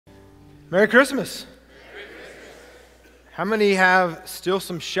Merry Christmas. How many have still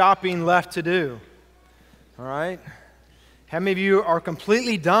some shopping left to do? All right. How many of you are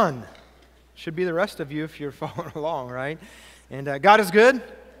completely done? Should be the rest of you if you're following along, right? And God is good?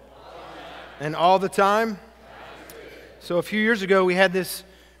 And all the time? So a few years ago, we had this,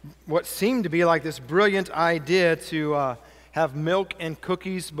 what seemed to be like this brilliant idea to have milk and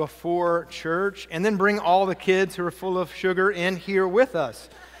cookies before church and then bring all the kids who are full of sugar in here with us,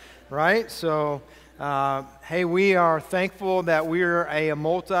 right? So, hey, we are thankful that we're a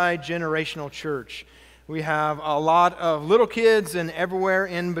multi-generational church. We have a lot of little kids and everywhere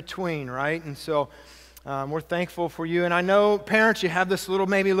in between, right? And so we're thankful for you. And I know, parents, you have this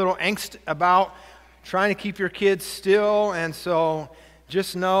maybe little angst about trying to keep your kids still. And so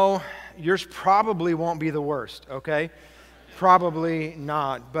just know yours probably won't be the worst, okay? Probably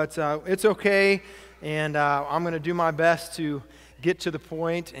not. But it's okay. And I'm going to do my best to get to the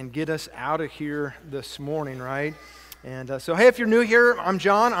point and get us out of here this morning, right? And so, hey, if you're new here, I'm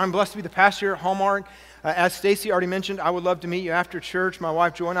John. I'm blessed to be the pastor here at Hallmark. As Stacy already mentioned, I would love to meet you after church. My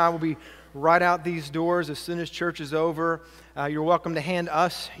wife, Joy, and I will be right out these doors as soon as church is over. You're welcome to hand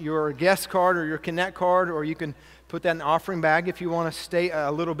us your guest card or your Connect card, or you can put that in the offering bag if you want to stay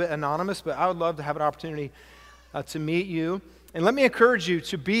a little bit anonymous. But I would love to have an opportunity to meet you. And let me encourage you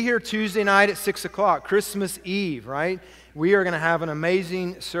to be here Tuesday night at 6 o'clock, Christmas Eve, right? We are going to have an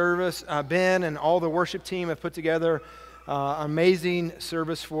amazing service. Ben and all the worship team have put together an amazing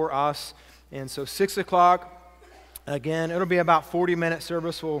service for us. And so 6 o'clock, again, it'll be about 40-minute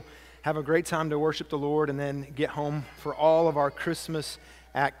service. We'll have a great time to worship the Lord and then get home for all of our Christmas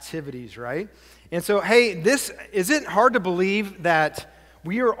activities, right? And so, hey, is it hard to believe that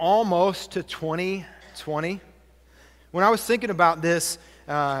we are almost to 2020? When I was thinking about this,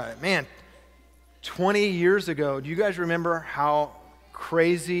 20 years ago, do you guys remember how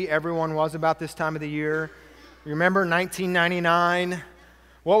crazy everyone was about this time of the year? You remember 1999?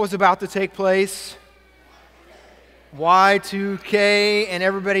 What was about to take place? Y2K, and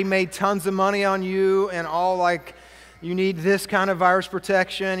everybody made tons of money on you, and all like, you need this kind of virus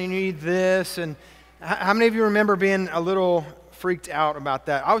protection, you need this, and how many of you remember being a little freaked out about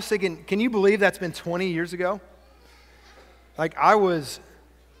that? I was thinking, can you believe that's been 20 years ago? Like, I was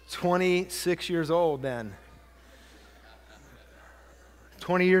 26 years old then.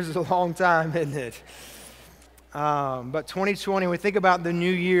 20 years is a long time, isn't it? But 2020, when we think about the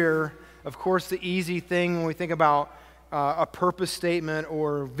new year, of course, the easy thing when we think about a purpose statement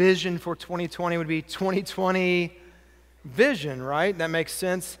or vision for 2020 would be 2020 vision, right? That makes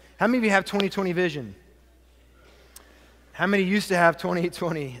sense. How many of you have 2020 vision? How many used to have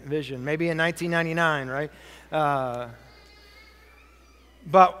 2020 vision? Maybe in 1999, right?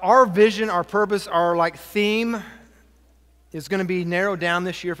 But our vision, our purpose, our theme is going to be narrowed down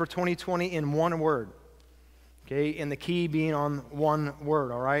this year for 2020 in one word. Okay, and the key being on one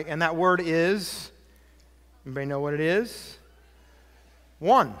word, all right? And that word is, anybody know what it is?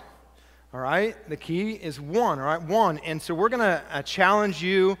 One, all right? The key is one, all right? One. And so we're going to challenge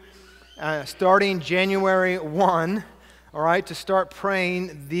you starting January 1, all right, to start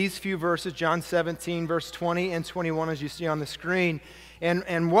praying these few verses, John 17, verse 20 and 21, as you see on the screen.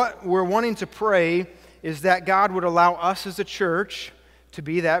 And what we're wanting to pray is that God would allow us as a church to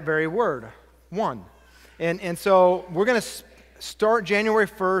be that very word, one. And so we're going to start January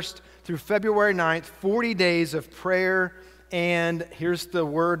 1st through February 9th, 40 days of prayer, and here's the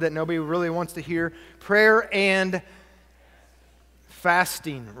word that nobody really wants to hear, prayer and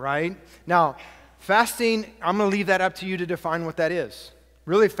fasting, right? Now, fasting, I'm going to leave that up to you to define what that is.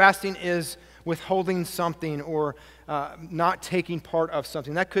 Really, fasting is withholding something or not taking part of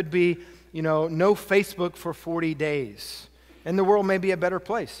something. That could be, no Facebook for 40 days. And the world may be a better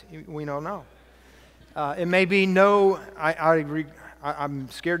place. We don't know. It may be I'm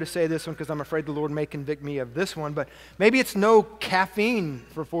scared to say this one because I'm afraid the Lord may convict me of this one, but maybe it's no caffeine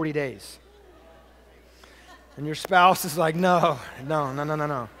for 40 days. And your spouse is like, no.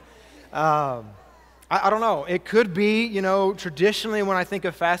 I don't know. It could be, traditionally when I think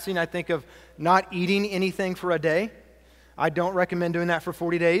of fasting, I think of not eating anything for a day. I don't recommend doing that for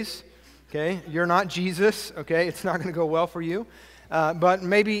 40 days, okay? You're not Jesus, okay? It's not going to go well for you. But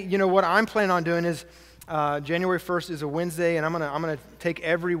maybe, what I'm planning on doing is January 1st is a Wednesday, and I'm gonna take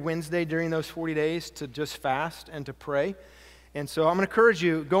every Wednesday during those 40 days to just fast and to pray. And so I'm going to encourage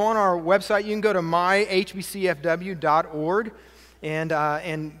you, go on our website. You can go to myhbcfw.org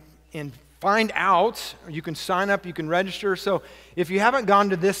and find out. You can sign up, you can register. So if you haven't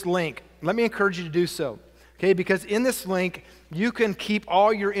gone to this link, let me encourage you to do so, okay? Because in this link, you can keep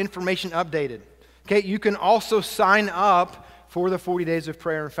all your information updated, okay? You can also sign up for the 40 days of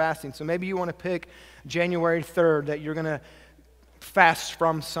prayer and fasting. So maybe you want to pick January 3rd that you're going to fast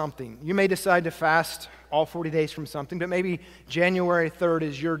from something. You may decide to fast all 40 days from something, but maybe January 3rd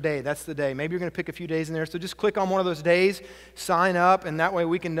is your day. That's the day. Maybe you're going to pick a few days in there. So just click on one of those days, sign up, and that way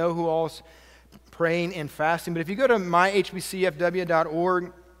we can know who all's praying and fasting. But if you go to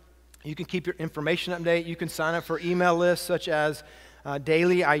myhbcfw.org, you can keep your information update. You can sign up for email lists such as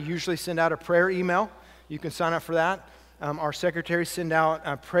daily. I usually send out a prayer email. You can sign up for that. Our secretaries send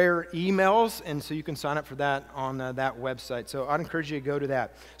out prayer emails, and so you can sign up for that on that website. So I'd encourage you to go to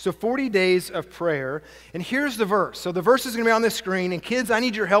that. So 40 days of prayer, and here's the verse. So the verse is going to be on the screen, and kids, I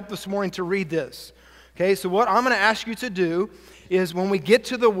need your help this morning to read this. Okay, so what I'm going to ask you to do is when we get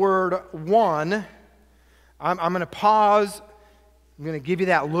to the word one, I'm going to pause. I'm going to give you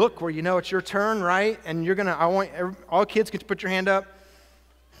that look where you know it's your turn, right? And I want all kids get to put your hand up.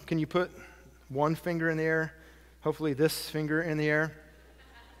 Can you put one finger in the air? Hopefully this finger in the air.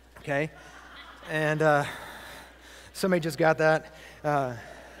 Okay. And somebody just got that.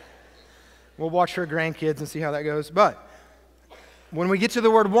 We'll watch her grandkids and see how that goes. But when we get to the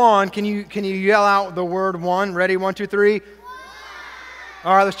word one, can you yell out the word one? Ready? 1, 2, 3. One.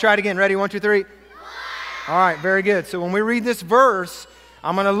 All right, let's try it again. Ready? 1, 2, 3. One. All right, very good. So when we read this verse,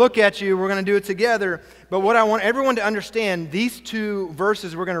 I'm going to look at you. We're going to do it together. But what I want everyone to understand, these two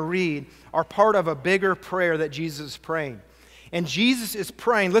verses we're going to read are part of a bigger prayer that Jesus is praying. And Jesus is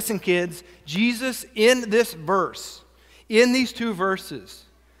praying, listen kids, Jesus in this verse, in these two verses,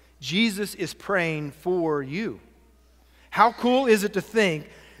 Jesus is praying for you. How cool is it to think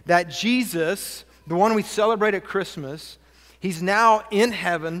that Jesus, the one we celebrate at Christmas, he's now in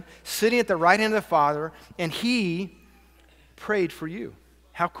heaven, sitting at the right hand of the Father, and he prayed for you.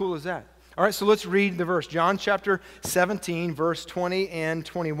 How cool is that? All right, so let's read the verse. John chapter 17, verse 20 and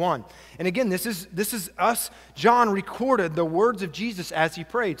 21. And again, this is us. John recorded the words of Jesus as he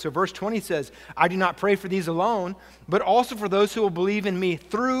prayed. So verse 20 says, I do not pray for these alone, but also for those who will believe in me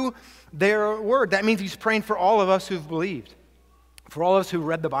through their word. That means he's praying for all of us who've believed, for all of us who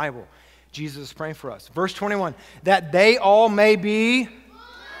read the Bible. Jesus is praying for us. Verse 21, that they all may be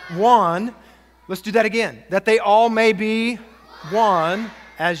one. Let's do that again. That they all may be one,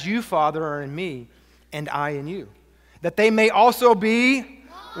 as you, Father, are in me, and I in you. That they may also be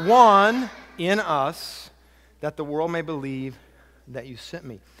one in us, that the world may believe that you sent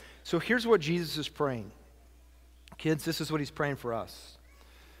me. So here's what Jesus is praying. Kids, this is what he's praying for us.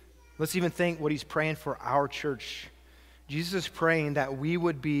 Let's even think what he's praying for our church. Jesus is praying that we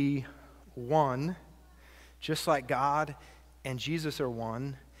would be one, just like God and Jesus are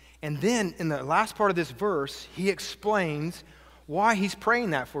one. And then in the last part of this verse, he explains why he's praying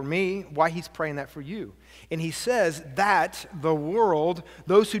that for me, why he's praying that for you. And he says that the world,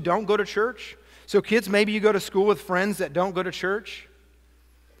 those who don't go to church, so kids, maybe you go to school with friends that don't go to church,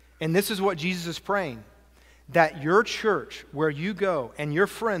 and this is what Jesus is praying, that your church, where you go, and your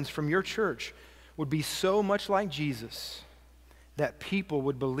friends from your church would be so much like Jesus that people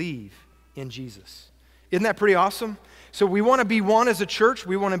would believe in Jesus. Isn't that pretty awesome? So we want to be one as a church.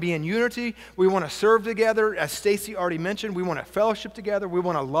 We want to be in unity. We want to serve together. As Stacy already mentioned, we want to fellowship together. We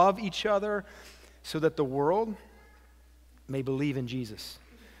want to love each other so that the world may believe in Jesus.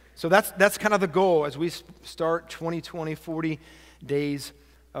 So that's kind of the goal as we start 2020, 40 days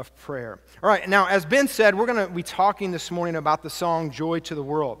of prayer. All right, now as Ben said, we're going to be talking this morning about the song Joy to the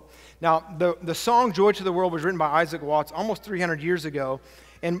World. Now, the song Joy to the World was written by Isaac Watts almost 300 years ago.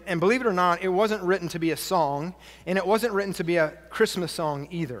 And believe it or not, it wasn't written to be a song, and it wasn't written to be a Christmas song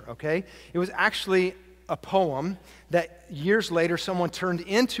either, okay? It was actually a poem that years later someone turned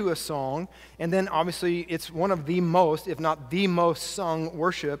into a song, and then obviously it's one of the most, if not the most sung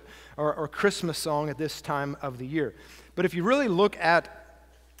worship or Christmas song at this time of the year. But if you really look at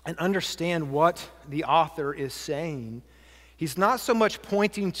and understand what the author is saying, he's not so much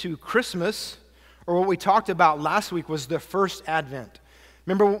pointing to Christmas, or what we talked about last week was the first Advent.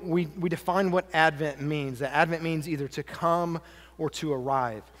 Remember, we defined what Advent means. That Advent means either to come or to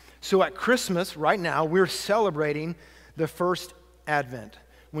arrive. So at Christmas, right now, we're celebrating the first Advent,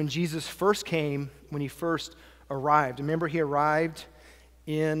 when Jesus first came, when he first arrived. Remember, he arrived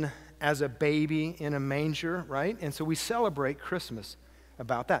as a baby in a manger, right? And so we celebrate Christmas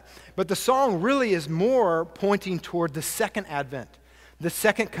about that. But the song really is more pointing toward the second Advent, the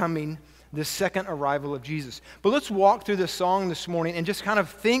second coming, the second arrival of Jesus. But let's walk through this song this morning and just kind of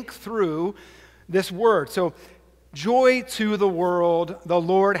think through this word. So, joy to the world, the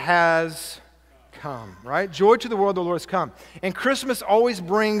Lord has come, right? Joy to the world, the Lord has come. And Christmas always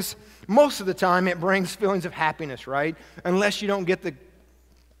brings, most of the time, it brings feelings of happiness, right? Unless you don't get the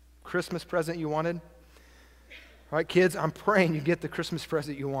Christmas present you wanted. All right, kids, I'm praying you get the Christmas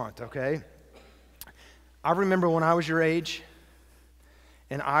present you want, okay? I remember when I was your age,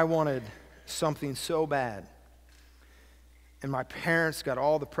 and I wanted something so bad. And my parents got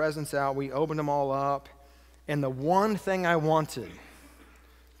all the presents out. We opened them all up. And the one thing I wanted,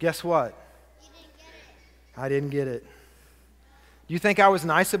 guess what? You didn't get it. I didn't get it. Do you think I was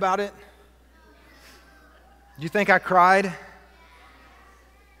nice about it? Do you think I cried?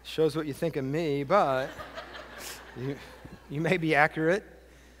 Shows what you think of me, but you may be accurate.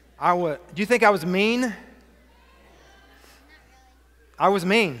 Do you think I was mean? I was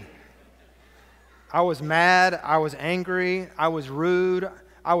mean. I was mad. I was angry. I was rude.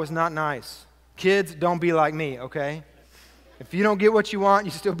 I was not nice. Kids, don't be like me, okay? If you don't get what you want,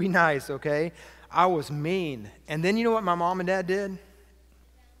 you still be nice, okay? I was mean. And then you know what my mom and dad did?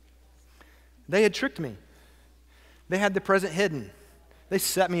 They had tricked me. They had the present hidden. They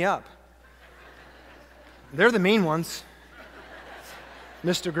set me up. They're the mean ones.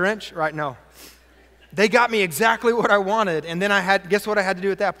 Mr. Grinch? Right, no. They got me exactly what I wanted, and then guess what I had to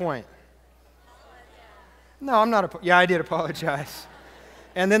do at that point? No, I did apologize.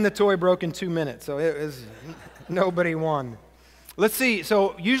 And then the toy broke in 2 minutes, so it was, nobody won. Let's see,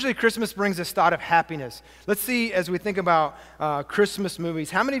 so usually Christmas brings this thought of happiness. Let's see, as we think about Christmas movies,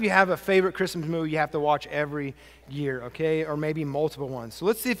 how many of you have a favorite Christmas movie you have to watch every year, okay, or maybe multiple ones? So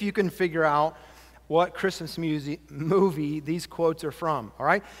let's see if you can figure out what Christmas movie these quotes are from, all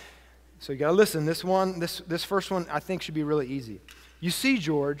right? So you got to listen. This first one, I think, should be really easy. You see,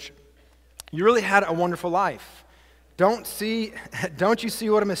 George, you really had a wonderful life. Don't you see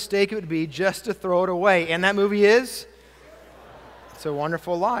what a mistake it would be just to throw it away? And that movie is? It's a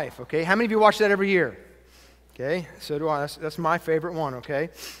Wonderful Life, okay? How many of you watch that every year? Okay, so do I. That's my favorite one, okay?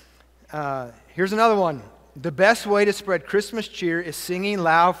 Here's another one. The best way to spread Christmas cheer is singing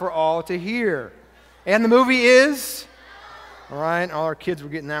loud for all to hear. And the movie is? All right, all our kids were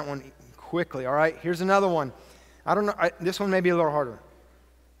getting that one quickly, all right? Here's another one. I don't know, this one may be a little harder.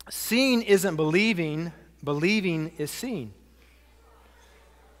 Seeing isn't believing, believing is seeing.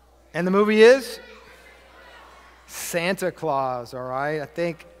 And the movie is? Santa Claus, all right? I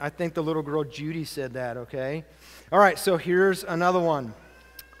think the little girl Judy said that, okay? All right, so here's another one.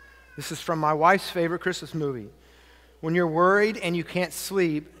 This is from my wife's favorite Christmas movie. When you're worried and you can't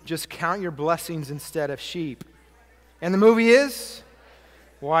sleep, just count your blessings instead of sheep. And the movie is?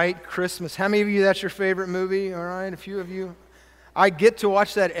 White Christmas. How many of you, that's your favorite movie? All right, a few of you. I get to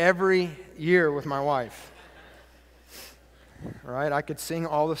watch that every year with my wife. All right, I could sing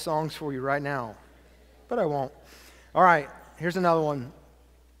all the songs for you right now, but I won't. All right, here's another one.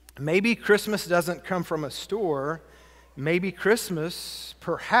 Maybe Christmas doesn't come from a store. Maybe Christmas,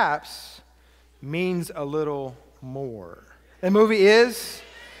 perhaps, means a little more. The movie is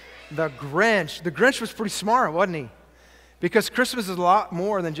The Grinch. The Grinch was pretty smart, wasn't he? Because Christmas is a lot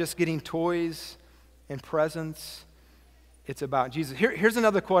more than just getting toys and presents. It's about Jesus. Here's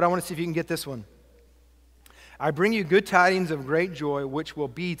another quote. I want to see if you can get this one. I bring you good tidings of great joy, which will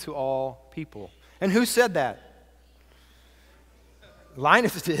be to all people. And who said that?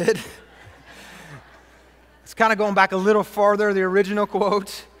 Linus did. It's kind of going back a little farther, the original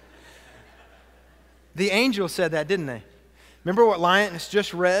quote. The angel said that, didn't they? Remember what Linus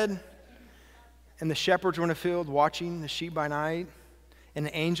just read? And the shepherds were in the field watching the sheep by night, and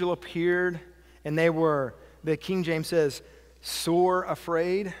the angel appeared, and they were, the King James says, sore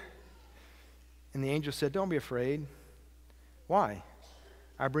afraid. And the angel said, don't be afraid. Why?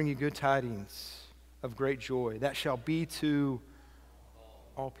 I bring you good tidings of great joy that shall be to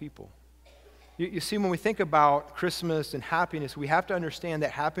all people. You see, when we think about Christmas and happiness, we have to understand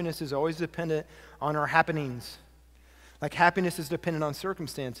that happiness is always dependent on our happenings. Like happiness is dependent on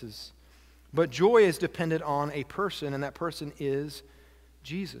circumstances. But joy is dependent on a person, and that person is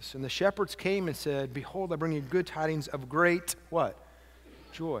Jesus. And the shepherds came and said, behold, I bring you good tidings of great, what?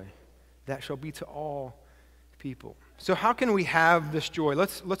 Joy. That shall be to all people. So how can we have this joy?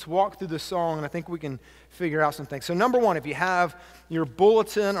 Let's walk through the song, and I think we can figure out some things. So number one, if you have your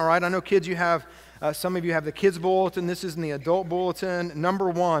bulletin, all right, I know kids, you have, some of you have the kids' bulletin. This is in the adult bulletin. Number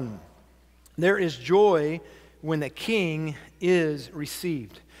one, there is joy when the king is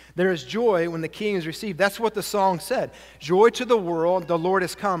received. There is joy when the king is received. That's what the song said. Joy to the world, the Lord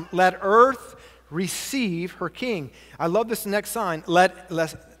has come. Let earth receive her king. I love this next sign. Let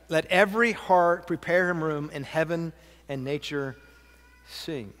every heart prepare him room, in heaven and nature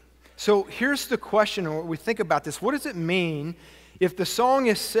sing. So here's the question, when we think about this. What does it mean if the song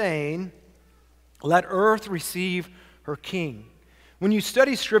is saying, let earth receive her king? When you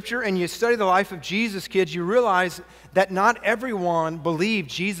study Scripture and you study the life of Jesus, kids, you realize that not everyone believed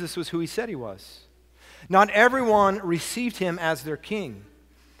Jesus was who he said he was. Not everyone received him as their king.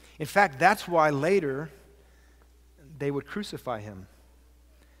 In fact, that's why later they would crucify him,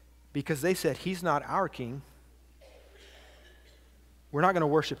 because they said, he's not our king. We're not going to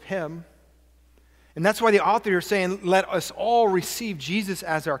worship him. And that's why the author is saying, let us all receive Jesus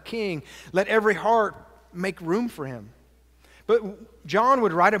as our king. Let every heart make room for him. But John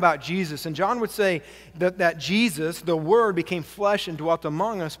would write about Jesus, and John would say that Jesus, the Word, became flesh and dwelt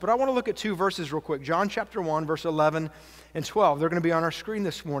among us. But I want to look at two verses real quick. John chapter 1, verse 11 and 12. They're going to be on our screen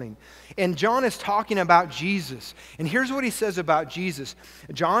this morning. And John is talking about Jesus. And here's what he says about Jesus.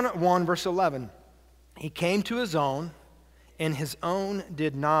 John 1, verse 11. He came to his own, and his own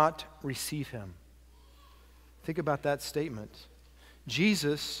did not receive him. Think about that statement.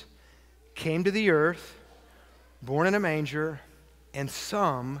 Jesus came to the earth, born in a manger, and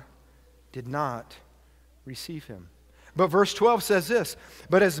some did not receive him. But verse 12 says this,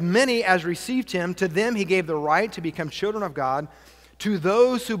 but as many as received him, to them he gave the right to become children of God, to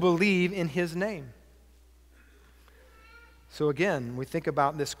those who believe in his name. So again, we think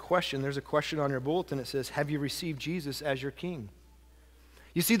about this question. There's a question on your bulletin. It says, have you received Jesus as your king?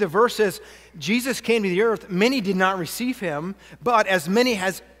 You see, the verse says, Jesus came to the earth. Many did not receive him, but as many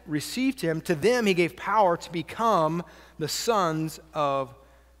as received him, to them he gave power to become the sons of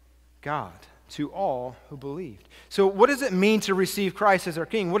God, to all who believed. So what does it mean to receive Christ as our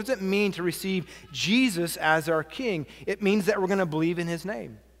king? What does it mean to receive Jesus as our king? It means that we're going to believe in his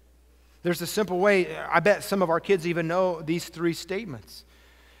name. There's a simple way. I bet some of our kids even know these three statements.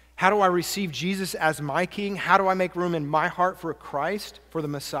 How do I receive Jesus as my king? How do I make room in my heart for Christ, for the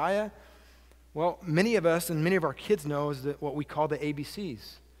Messiah? Well, many of us and many of our kids know is that what we call the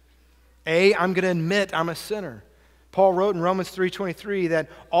ABCs. A, I'm going to admit I'm a sinner. Paul wrote in Romans 3:23 that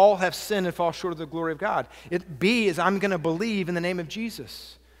all have sinned and fall short of the glory of God. B is I'm going to believe in the name of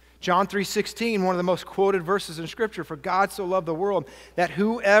Jesus. John 3:16, one of the most quoted verses in Scripture, for God so loved the world that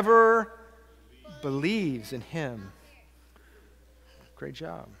whoever believes in him, great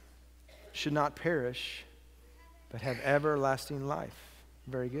job, should not perish, but have everlasting life.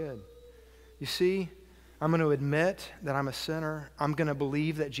 Very good. You see, I'm going to admit that I'm a sinner. I'm going to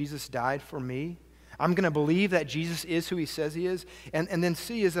believe that Jesus died for me. I'm going to believe that Jesus is who he says he is. And then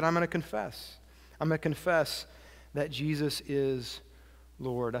C is that I'm going to confess. I'm going to confess that Jesus is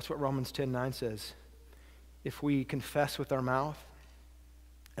Lord. That's what Romans 10:9 says. If we confess with our mouth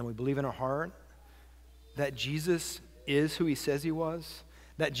and we believe in our heart that Jesus is who he says he was,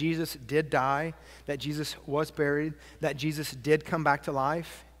 that Jesus did die, that Jesus was buried, that Jesus did come back to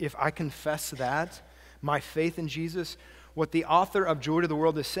life, if I confess that, my faith in Jesus, what the author of Joy to the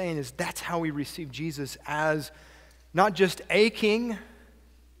World is saying is that's how we receive Jesus as not just a king,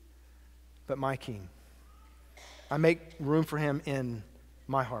 but my king. I make room for him in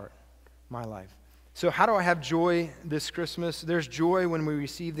my heart, my life. So how do I have joy this Christmas? There's joy when we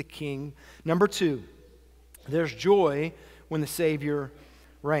receive the King. Number two, there's joy when the Savior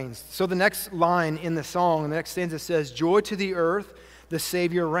reigns. So the next line in the song, the next stanza says, joy to the earth, the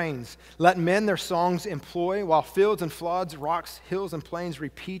Savior reigns. Let men their songs employ, while fields and floods, rocks, hills, and plains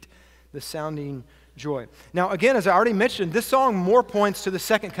repeat the sounding joy. Now, again, as I already mentioned, this song more points to the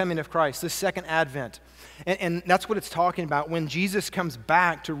second coming of Christ, the second advent. And that's what it's talking about, when Jesus comes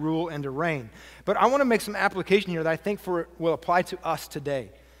back to rule and to reign. But I want to make some application here that I think will apply to us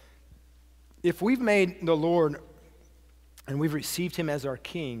today. If we've made the Lord and we've received him as our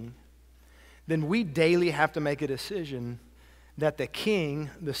king, then we daily have to make a decision that the King,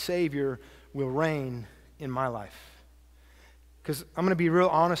 the Savior, will reign in my life. Because I'm going to be real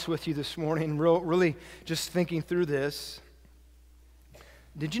honest with you this morning, really just thinking through this.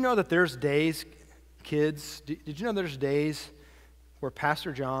 Did you know that there's days, kids, did you know there's days where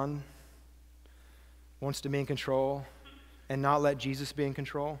Pastor John wants to be in control and not let Jesus be in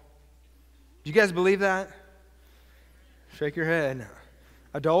control? Do you guys believe that? Shake your head.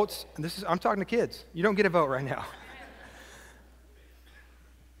 Adults, I'm talking to kids. You don't get a vote right now.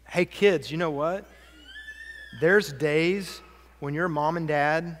 Hey kids, you know what? There's days when your mom and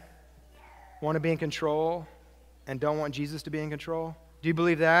dad want to be in control and don't want Jesus to be in control. Do you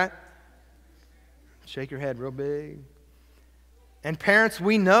believe that? Shake your head real big. And parents,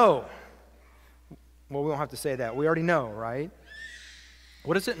 we know. Well, we don't have to say that. We already know, right?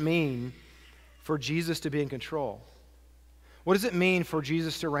 What does it mean for Jesus to be in control? What does it mean for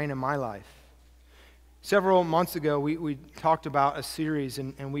Jesus to reign in my life? Several months ago, we talked about a series,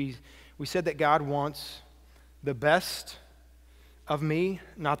 and we said that God wants the best of me,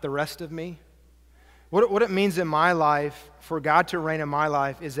 not the rest of me. What it means in my life, for God to reign in my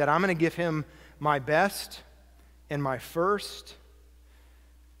life, is that I'm going to give him my best and my first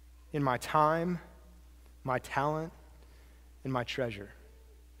in my time my talent, and my treasure.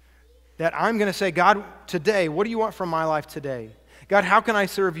 That I'm going to say, God, today, what do you want from my life today? God, how can I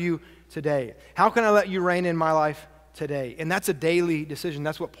serve you today? How can I let you reign in my life today? And that's a daily decision.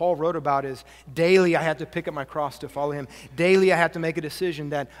 That's what Paul wrote about is daily I have to pick up my cross to follow him. Daily I have to make a decision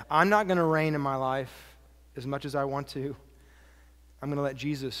that I'm not going to reign in my life as much as I want to. I'm going to let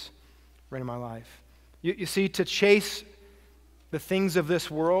Jesus reign in my life. You see, to chase the things of this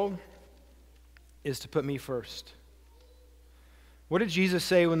world is to put me first. What did Jesus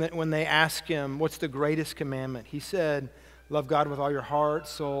say when they asked him, what's the greatest commandment? He said, love God with all your heart,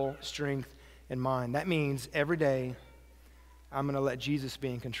 soul, strength, and mind. That means every day I'm going to let Jesus be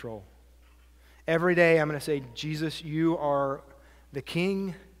in control. Every day I'm going to say, Jesus, you are the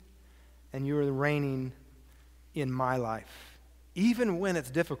king and you are reigning in my life. Even when it's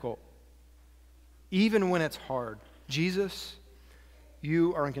difficult, even when it's hard, Jesus,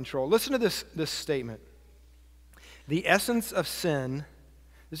 you are in control. Listen to this statement. The essence of sin,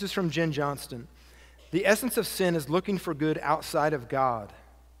 this is from Jen Johnston, the essence of sin is looking for good outside of God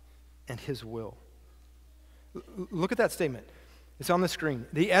and his will. Look at that statement. It's on the screen.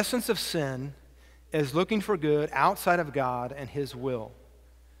 The essence of sin is looking for good outside of God and his will.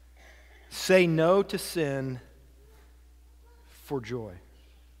 Say no to sin for joy.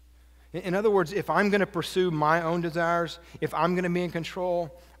 In other words, if I'm going to pursue my own desires, if I'm going to be in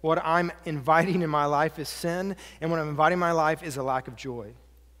control, what I'm inviting in my life is sin, and what I'm inviting in my life is a lack of joy.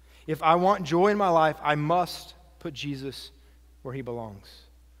 If I want joy in my life, I must put Jesus where he belongs.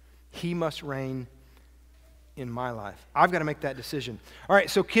 He must reign in my life. I've got to make that decision. All right,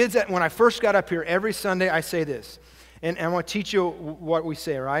 so kids, when I first got up here, every Sunday I say this, and I want to teach you what we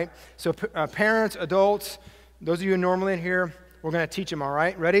say, all right? So parents, adults, those of you who are normally in here, we're going to teach them, all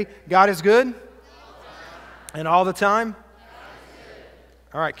right? Ready? God is good? And all the time?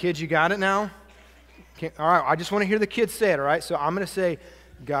 All right, kids, you got it now? Okay, all right, I just want to hear the kids say it, all right? So I'm going to say,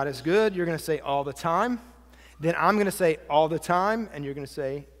 God is good. You're going to say all the time. Then I'm going to say all the time, and you're going to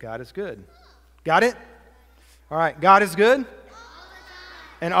say, God is good. Got it? All right, God is good?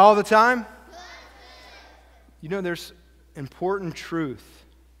 And all the time? You know, there's important truth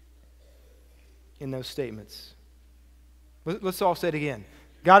in those statements. Let's all say it again.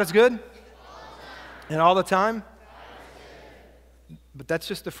 God is good? And all the time? But that's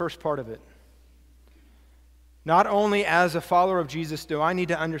just the first part of it. Not only as a follower of Jesus do I need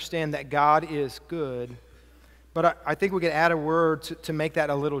to understand that God is good, but I think we could add a word to make that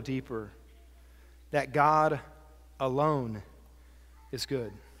a little deeper. That God alone is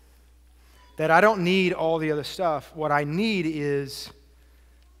good. That I don't need all the other stuff. What I need is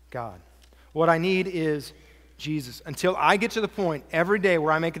God. What I need is Jesus. Until I get to the point every day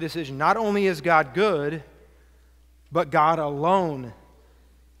where I make a decision, not only is God good, but God alone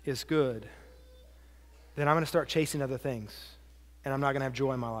is good, then I'm going to start chasing other things, and I'm not going to have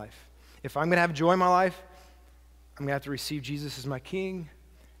joy in my life. If I'm going to have joy in my life, I'm going to have to receive Jesus as my king,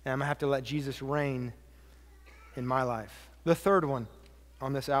 and I'm going to have to let Jesus reign in my life. The third one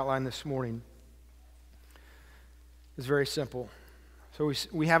on this outline this morning is very simple. So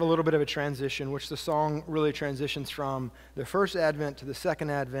we have a little bit of a transition, which the song really transitions from the first Advent to the second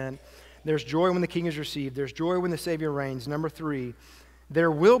Advent. There's joy when the King is received. There's joy when the Savior reigns. Number 3,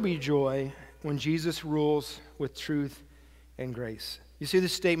 there will be joy when Jesus rules with truth and grace. You see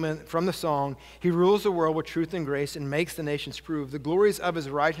this statement from the song, he rules the world with truth and grace and makes the nations prove the glories of his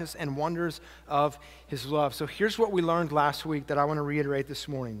righteousness and wonders of his love. So here's what we learned last week that I want to reiterate this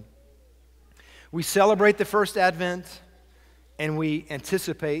morning. We celebrate the first Advent and we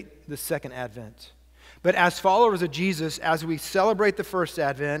anticipate the second Advent. But as followers of Jesus, as we celebrate the first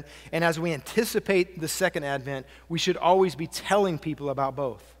Advent and as we anticipate the second Advent, we should always be telling people about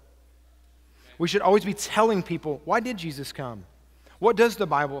both. We should always be telling people, why did Jesus come? What does the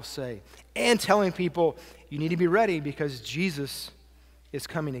Bible say? And telling people, you need to be ready because Jesus is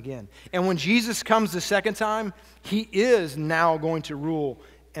coming again. And when Jesus comes the second time, he is now going to rule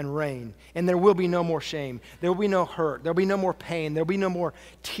and reign. And there will be no more shame. There will be no hurt. There will be no more pain. There will be no more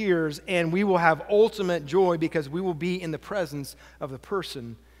tears. And we will have ultimate joy because we will be in the presence of the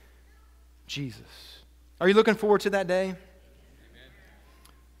person, Jesus. Are you looking forward to that day? Amen.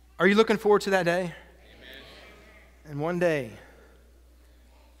 Are you looking forward to that day? Amen. And one day,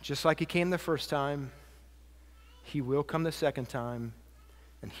 just like he came the first time, he will come the second time,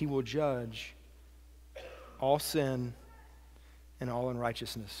 and he will judge all sin and all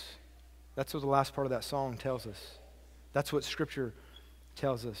unrighteousness. That's what the last part of that song tells us. That's what Scripture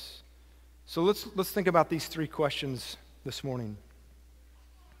tells us. So let's think about these 3 questions this morning.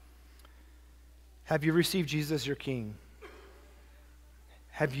 Have you received Jesus as your King?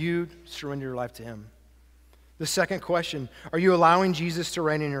 Have you surrendered your life to him? The second question, are you allowing Jesus to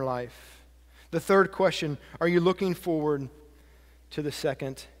reign in your life? The third question, are you looking forward to the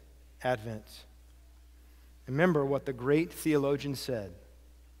second advent? Remember what the great theologian said.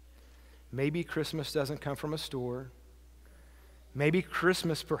 Maybe Christmas doesn't come from a store. Maybe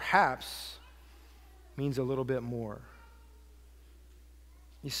Christmas perhaps means a little bit more.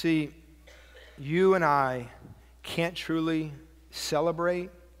 You see, you and I can't truly celebrate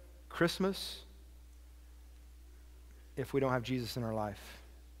Christmas if we don't have Jesus in our life.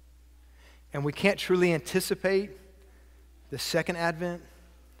 And we can't truly anticipate the second advent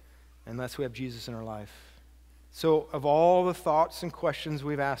unless we have Jesus in our life. So of all the thoughts and questions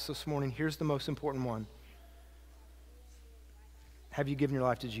we've asked this morning, here's the most important one. Have you given your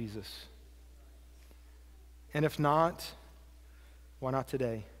life to Jesus? And if not, why not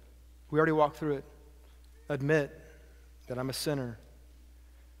today? We already walked through it. Admit that I'm a sinner.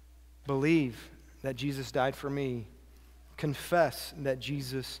 Believe that Jesus died for me. Confess that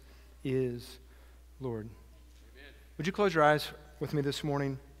Jesus is Lord. Amen. Would you close your eyes with me this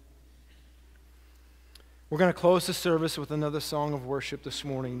morning? We're going to close the service with another song of worship this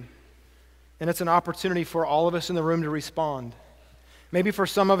morning. And it's an opportunity for all of us in the room to respond. Maybe for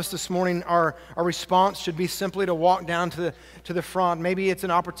some of us this morning, our response should be simply to walk down to the front. Maybe it's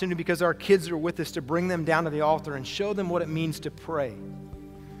an opportunity because our kids are with us to bring them down to the altar and show them what it means to pray.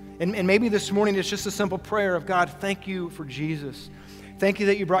 And maybe this morning it's just a simple prayer of, God, thank you for Jesus. Thank you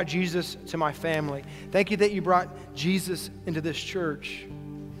that you brought Jesus to my family. Thank you that you brought Jesus into this church.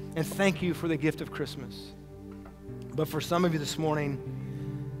 And thank you for the gift of Christmas. But for some of you this morning,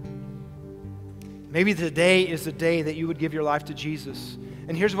 maybe today is the day that you would give your life to Jesus.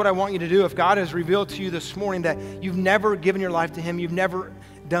 And here's what I want you to do. If God has revealed to you this morning that you've never given your life to Him, you've never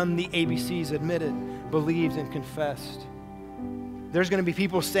done the ABCs, admitted, believed, and confessed, there's going to be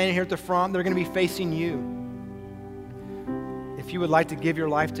people standing here at the front. They're going to be facing you. If you would like to give your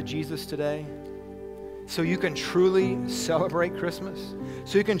life to Jesus today, so you can truly celebrate Christmas,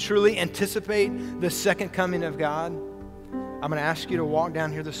 so you can truly anticipate the second coming of God, I'm going to ask you to walk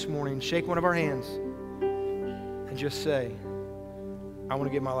down here this morning, shake one of our hands, and just say, I want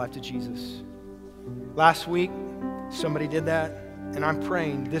to give my life to Jesus. Last week, somebody did that, and I'm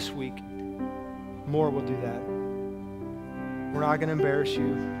praying this week more will do that. We're not going to embarrass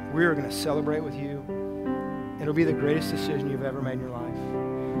you. We're going to celebrate with you. It'll be the greatest decision you've ever made in your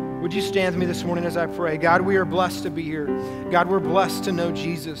life. Would you stand with me this morning as I pray? God, we are blessed to be here. God, we're blessed to know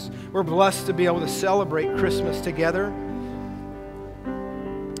Jesus. We're blessed to be able to celebrate Christmas together.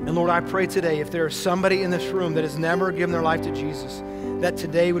 And Lord, I pray today, if there is somebody in this room that has never given their life to Jesus, that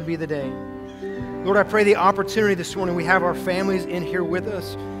today would be the day. Lord, I pray the opportunity this morning, we have our families in here with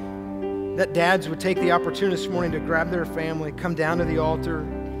us, that dads would take the opportunity this morning to grab their family, come down to the altar,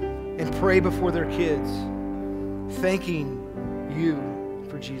 and pray before their kids, thanking you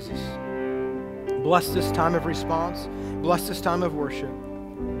for Jesus. Bless this time of response. Bless this time of worship.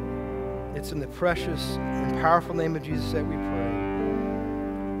 It's in the precious and powerful name of Jesus that we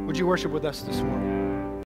pray. Would you worship with us this morning?